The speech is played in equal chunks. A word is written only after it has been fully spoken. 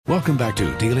Welcome back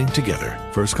to Dealing Together.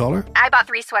 First caller? I bought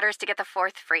 3 sweaters to get the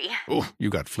 4th free. Oh, you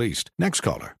got fleeced. Next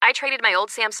caller? I traded my old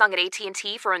Samsung at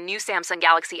AT&T for a new Samsung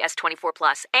Galaxy S24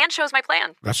 Plus and chose my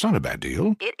plan. That's not a bad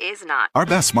deal. It is not. Our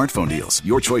best smartphone deals.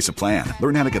 Your choice of plan.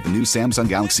 Learn how to get the new Samsung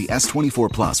Galaxy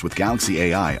S24 Plus with Galaxy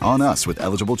AI on us with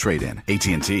eligible trade-in.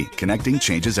 AT&T. Connecting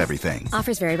changes everything.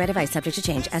 Offers vary by device. Subject to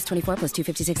change. S24 plus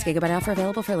 256 gigabyte offer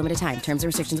available for a limited time. Terms and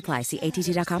restrictions apply. See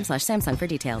att.com/Samsung for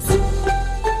details.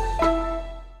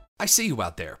 I see you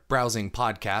out there, browsing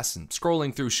podcasts and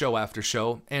scrolling through show after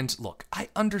show, and look, I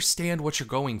understand what you're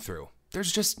going through.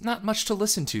 There's just not much to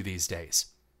listen to these days.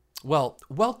 Well,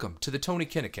 welcome to the Tony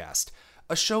Kinnett Cast,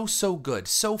 a show so good,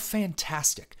 so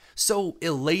fantastic, so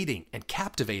elating and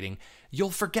captivating, you'll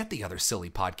forget the other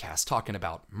silly podcasts talking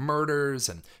about murders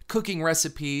and cooking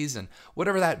recipes and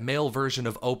whatever that male version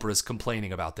of Oprah's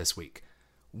complaining about this week.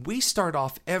 We start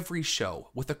off every show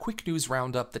with a quick news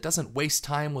roundup that doesn't waste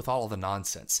time with all of the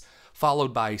nonsense,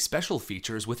 followed by special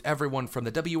features with everyone from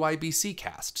the WIBC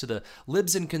cast to the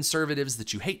libs and conservatives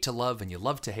that you hate to love and you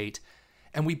love to hate,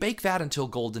 and we bake that until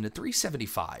golden at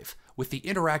 375 with the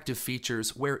interactive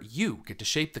features where you get to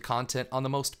shape the content on the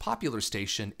most popular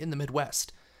station in the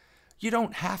Midwest. You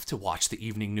don't have to watch the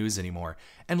evening news anymore,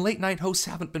 and late night hosts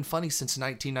haven't been funny since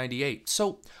 1998,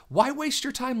 so why waste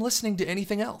your time listening to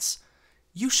anything else?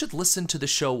 You should listen to the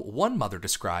show one mother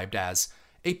described as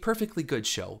a perfectly good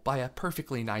show by a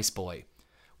perfectly nice boy,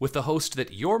 with the host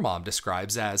that your mom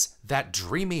describes as that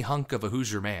dreamy hunk of a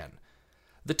Hoosier man.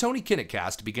 The Tony Kinnett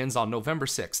Cast begins on November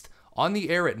 6th, on the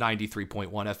air at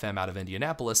 93.1 FM out of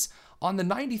Indianapolis, on the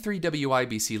 93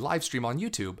 WIBC live stream on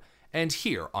YouTube, and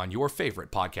here on your favorite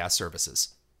podcast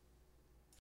services.